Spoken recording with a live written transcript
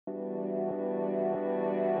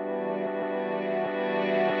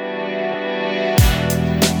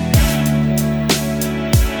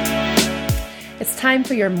time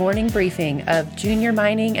for your morning briefing of junior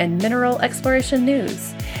mining and mineral exploration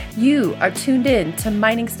news. You are tuned in to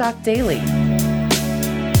Mining Stock Daily.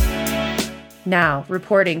 Now,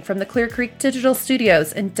 reporting from the Clear Creek Digital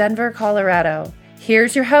Studios in Denver, Colorado,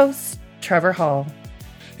 here's your host, Trevor Hall.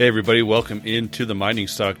 Hey everybody, welcome into the Mining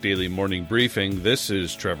Stock Daily morning briefing. This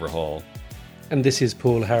is Trevor Hall. And this is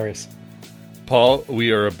Paul Harris. Paul,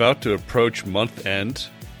 we are about to approach month end.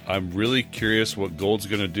 I'm really curious what gold's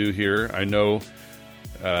going to do here. I know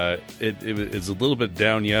it's a little bit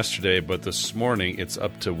down yesterday, but this morning it's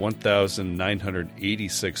up to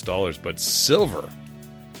 $1,986. But silver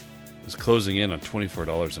is closing in on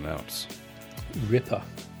 $24 an ounce. Ripper.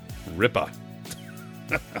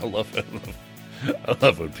 I love it. I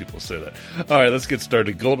love when people say that. All right, let's get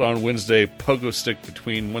started. Gold on Wednesday, pogo stick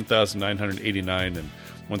between $1,989 and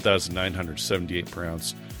 $1,978 per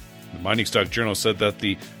ounce. The Mining Stock Journal said that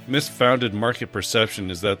the misfounded market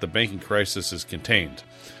perception is that the banking crisis is contained,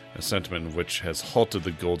 a sentiment which has halted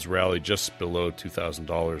the gold's rally just below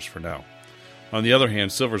 $2,000 for now. On the other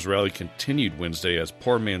hand, silver's rally continued Wednesday as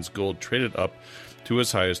poor man's gold traded up to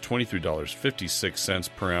as high as $23.56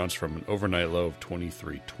 per ounce from an overnight low of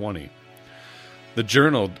 $23.20. The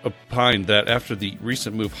Journal opined that after the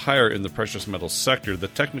recent move higher in the precious metals sector, the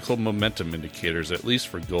technical momentum indicators, at least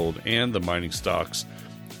for gold and the mining stocks,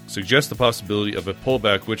 suggest the possibility of a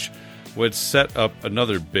pullback which would set up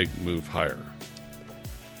another big move higher.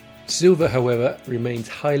 Silver, however, remains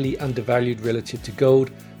highly undervalued relative to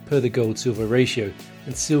gold per the gold-silver ratio,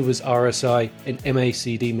 and silver's RSI and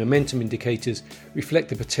MACD momentum indicators reflect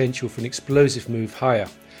the potential for an explosive move higher.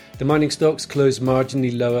 The mining stocks closed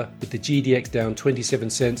marginally lower, with the GDX down 27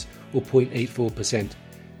 cents or 0.84%.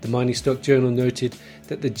 The Mining Stock Journal noted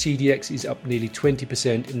that the GDX is up nearly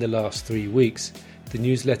 20% in the last 3 weeks. The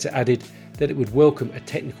newsletter added that it would welcome a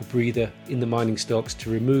technical breather in the mining stocks to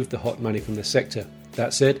remove the hot money from the sector.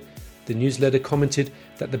 That said, the newsletter commented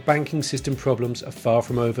that the banking system problems are far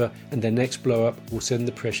from over and their next blow-up will send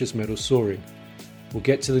the precious metals soaring. We'll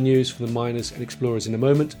get to the news from the miners and explorers in a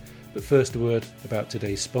moment, but first a word about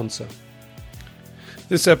today's sponsor.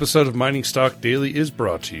 This episode of Mining Stock Daily is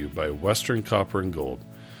brought to you by Western Copper and Gold.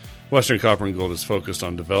 Western Copper and Gold is focused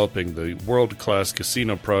on developing the world-class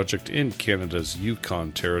casino project in Canada's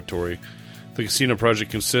Yukon territory. The casino project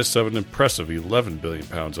consists of an impressive 11 billion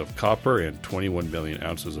pounds of copper and 21 million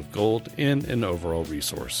ounces of gold in an overall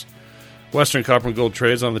resource. Western Copper and Gold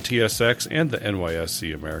trades on the TSX and the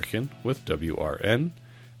NYSE American with WRN.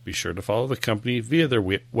 Be sure to follow the company via their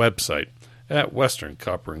website at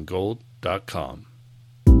westerncopperandgold.com.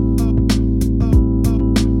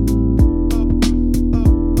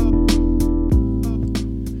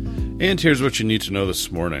 And here's what you need to know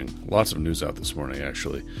this morning. Lots of news out this morning,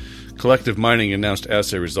 actually. Collective Mining announced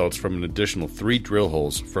assay results from an additional 3 drill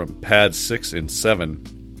holes from pads 6 and 7,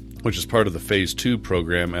 which is part of the Phase 2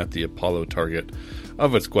 program at the Apollo target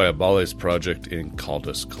of its Guayabales project in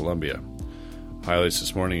Caldas, Colombia. Highlights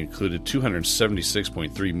this morning included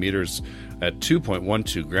 276.3 meters at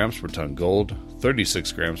 2.12 grams per ton gold,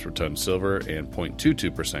 36 grams per ton silver, and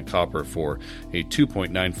 0.22% copper for a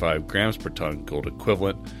 2.95 grams per ton gold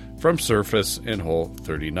equivalent from surface in hole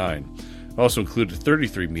 39. Also included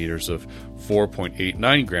 33 meters of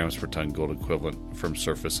 4.89 grams per ton gold equivalent from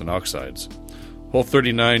surface and oxides. Hole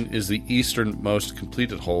 39 is the easternmost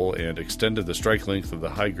completed hole and extended the strike length of the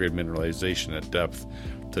high-grade mineralization at depth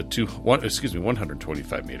to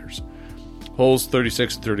 125 meters. Holes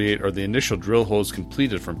 36 and 38 are the initial drill holes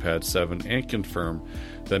completed from pad 7 and confirm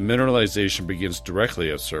that mineralization begins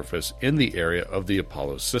directly at surface in the area of the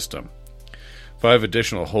Apollo system. 5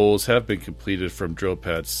 additional holes have been completed from drill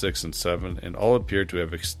pads 6 and 7 and all appear to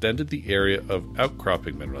have extended the area of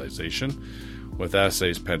outcropping mineralization, with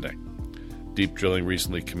assays pending. Deep drilling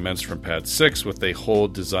recently commenced from pad 6 with a hole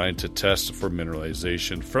designed to test for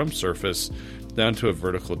mineralization from surface down to a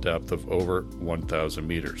vertical depth of over 1,000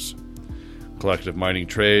 meters. Collective Mining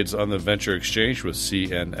trades on the Venture Exchange with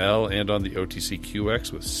CNL and on the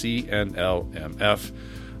OTCQX with CNLMF.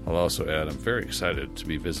 I'll also add, I'm very excited to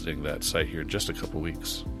be visiting that site here in just a couple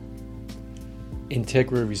weeks.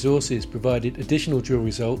 Integra Resources provided additional drill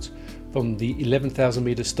results from the 11,000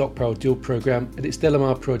 meter stockpile drill program at its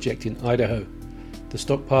Delamar project in Idaho. The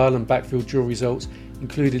stockpile and backfill drill results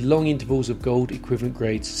included long intervals of gold equivalent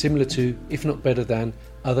grades similar to, if not better than,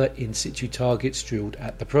 other in situ targets drilled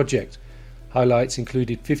at the project. Highlights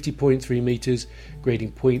included 50.3 metres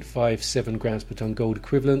grading 0.57 grams per tonne gold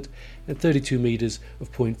equivalent and 32 metres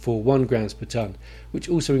of 0.41 grams per tonne, which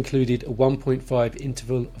also included a 1.5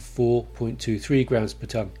 interval of 4.23 grams per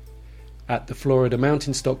tonne. At the Florida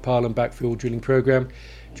Mountain Stockpile and Backfill drilling program,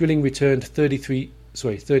 drilling returned 33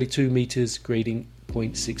 32 meters grading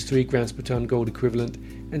 0.63 grams per ton gold equivalent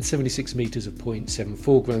and 76 meters of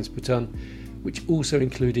 0.74 grams per ton, which also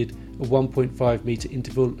included a 1.5 meter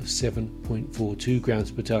interval of 7.42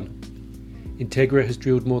 grams per ton. Integra has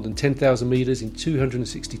drilled more than 10,000 meters in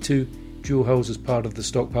 262 drill holes as part of the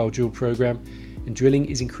stockpile drill program, and drilling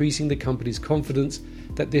is increasing the company's confidence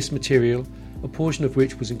that this material, a portion of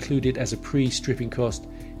which was included as a pre-stripping cost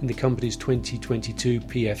in the company's 2022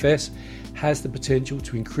 PFS, has the potential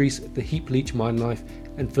to increase the heap leach mine life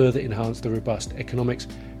and further enhance the robust economics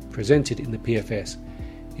presented in the PFS.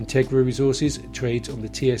 Integra Resources trades on the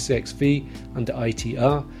TSXV under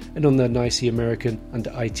ITR and on the NYSE American under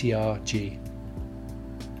ITRG.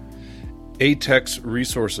 ATEX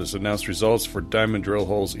Resources announced results for diamond drill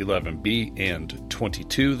holes 11B and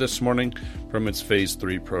 22 this morning from its Phase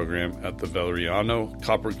 3 program at the Valeriano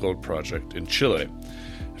copper-gold project in Chile.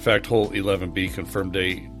 In fact, hole 11B confirmed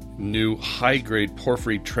a new high-grade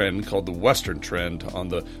porphyry trend called the Western Trend on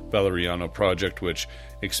the Valeriano project, which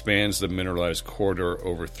expands the mineralized corridor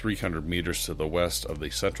over 300 meters to the west of the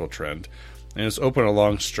central trend and is open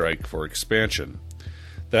along strike for expansion.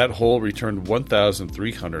 That hole returned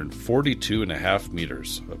 1,342.5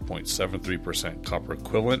 meters of 0.73% copper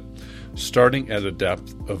equivalent, starting at a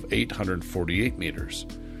depth of 848 meters.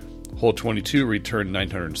 Hole 22 returned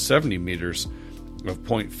 970 meters of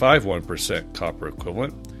 0.51% copper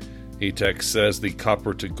equivalent. ATEX says the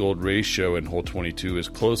copper to gold ratio in hole 22 is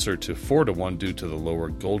closer to 4-1 due to the lower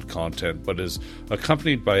gold content, but is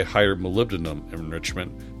accompanied by higher molybdenum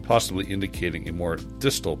enrichment, possibly indicating a more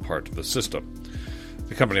distal part of the system.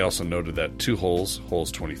 The company also noted that two holes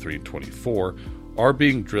 23 and 24, are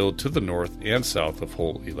being drilled to the north and south of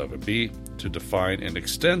hole 11B to define and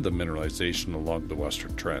extend the mineralization along the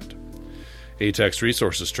western trend. ATEX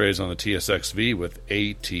Resources trades on the TSXV with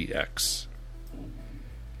ATX.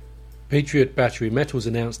 Patriot Battery Metals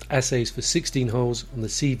announced assays for 16 holes on the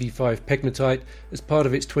CV5 pegmatite as part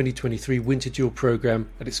of its 2023 winter drill program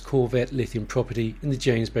at its Corvette lithium property in the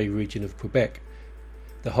James Bay region of Quebec.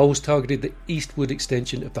 The holes targeted the eastward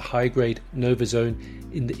extension of the high-grade Nova Zone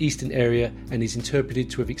in the eastern area and is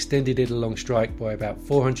interpreted to have extended it along strike by about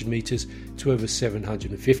 400 metres to over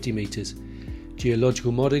 750 metres.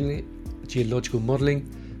 Geological modelling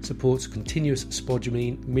supports a continuous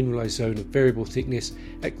spodumene mineralised zone of variable thickness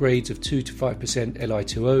at grades of 2 to 5%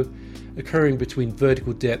 Li2O, occurring between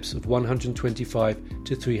vertical depths of 125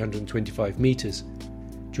 to 325 metres.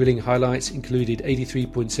 Drilling highlights included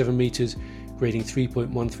 83.7 metres grading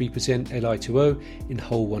 3.13% Li2O in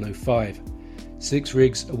hole 105. 6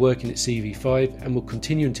 rigs are working at CV5 and will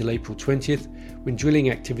continue until April 20th, when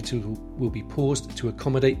drilling activity will be paused to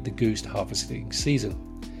accommodate the goose harvesting season.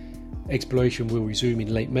 Exploration will resume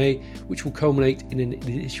in late May, which will culminate in an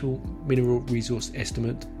initial mineral resource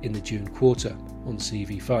estimate in the June quarter on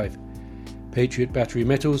CV5. Patriot Battery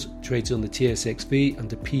Metals trades on the TSXV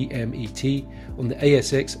under PMET, on the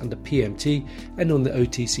ASX under PMT, and on the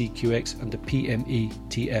OTCQX under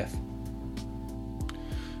PMETF.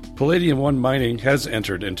 Palladium One Mining has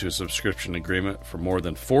entered into a subscription agreement for more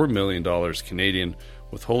than $4 million Canadian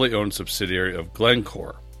with wholly owned subsidiary of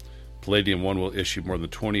Glencore. Palladium One will issue more than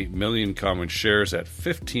 20 million common shares at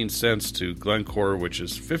 15 cents to Glencore, which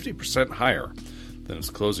is 50% higher than its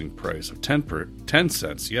closing price of 10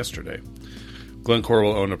 cents yesterday. Glencore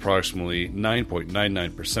will own approximately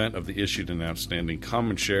 9.99% of the issued and outstanding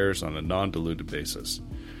common shares on a non-diluted basis.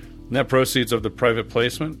 Net proceeds of the private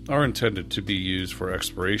placement are intended to be used for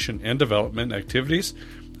exploration and development activities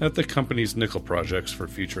at the company's nickel projects for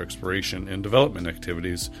future exploration and development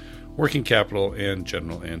activities, working capital, and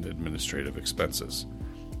general and administrative expenses.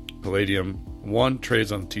 Palladium One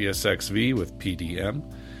trades on TSXV with PDM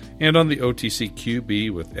and on the OTCQB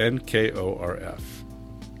with NKORF.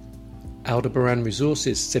 Aldebaran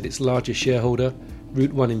Resources said its largest shareholder,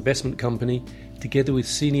 Route 1 Investment Company, together with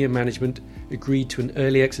senior management, agreed to an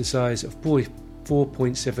early exercise of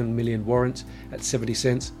 4.7 million warrants at 70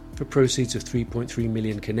 cents for proceeds of 3.3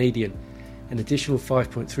 million Canadian. An additional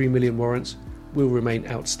 5.3 million warrants will remain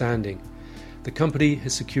outstanding. The company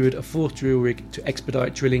has secured a fourth drill rig to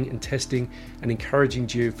expedite drilling and testing an encouraging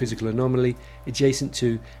geophysical anomaly adjacent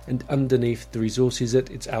to and underneath the resources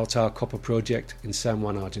at its Altar copper project in San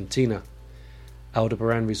Juan, Argentina.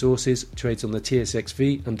 Aldebaran Resources trades on the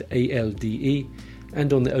TSXV under ALDE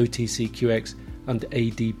and on the OTCQX under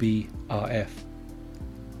ADBRF.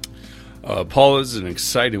 Paul, is an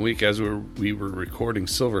exciting week. As we were recording,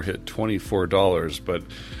 silver hit $24, but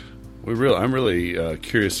I'm really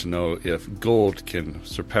curious to know if gold can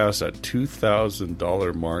surpass that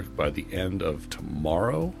 $2,000 mark by the end of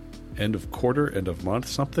tomorrow, end of quarter, end of month,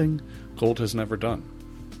 something gold has never done.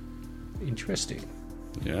 Interesting.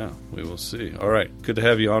 Yeah, we will see. All right. Good to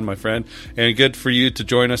have you on, my friend. And good for you to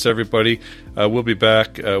join us, everybody. We'll be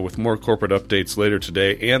back with more corporate updates later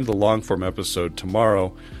today and the long-form episode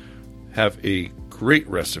tomorrow. Have a great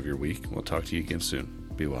rest of your week. We'll talk to you again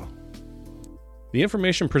soon. Be well. The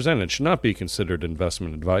information presented should not be considered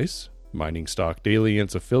investment advice. Mining Stock Daily and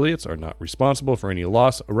its affiliates are not responsible for any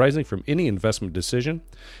loss arising from any investment decision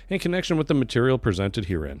in connection with the material presented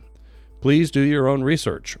herein. Please do your own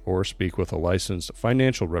research or speak with a licensed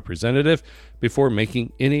financial representative before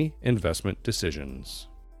making any investment decisions.